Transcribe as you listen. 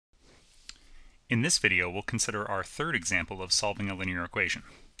In this video, we'll consider our third example of solving a linear equation.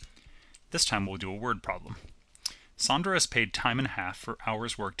 This time we'll do a word problem. Sandra is paid time and a half for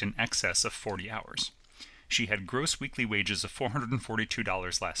hours worked in excess of 40 hours. She had gross weekly wages of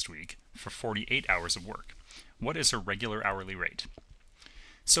 $442 last week for 48 hours of work. What is her regular hourly rate?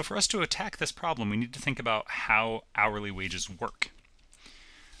 So for us to attack this problem, we need to think about how hourly wages work.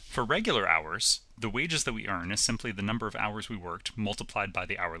 For regular hours, the wages that we earn is simply the number of hours we worked multiplied by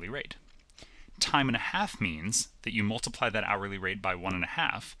the hourly rate. Time and a half means that you multiply that hourly rate by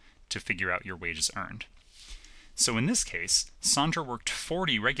 1.5 to figure out your wages earned. So in this case, Sandra worked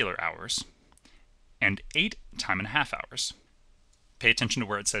 40 regular hours and 8 time and a half hours. Pay attention to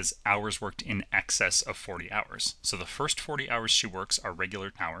where it says hours worked in excess of 40 hours. So the first 40 hours she works are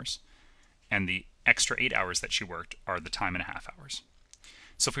regular hours, and the extra 8 hours that she worked are the time and a half hours.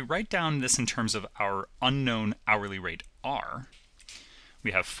 So if we write down this in terms of our unknown hourly rate R,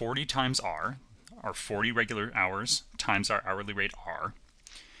 we have 40 times R, our 40 regular hours times our hourly rate R,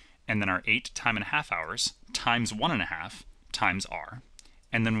 and then our 8 time and a half hours times 1.5 times R.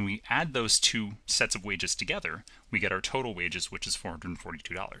 And then when we add those two sets of wages together, we get our total wages, which is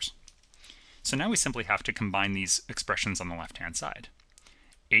 $442. So now we simply have to combine these expressions on the left-hand side.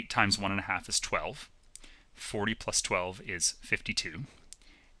 8 times 1.5 is 12. 40 plus 12 is 52.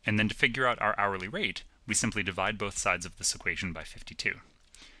 And then to figure out our hourly rate, we simply divide both sides of this equation by 52.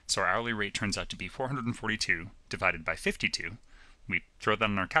 So our hourly rate turns out to be 442 divided by 52. We throw that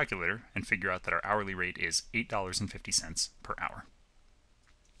in our calculator and figure out that our hourly rate is $8.50 per hour.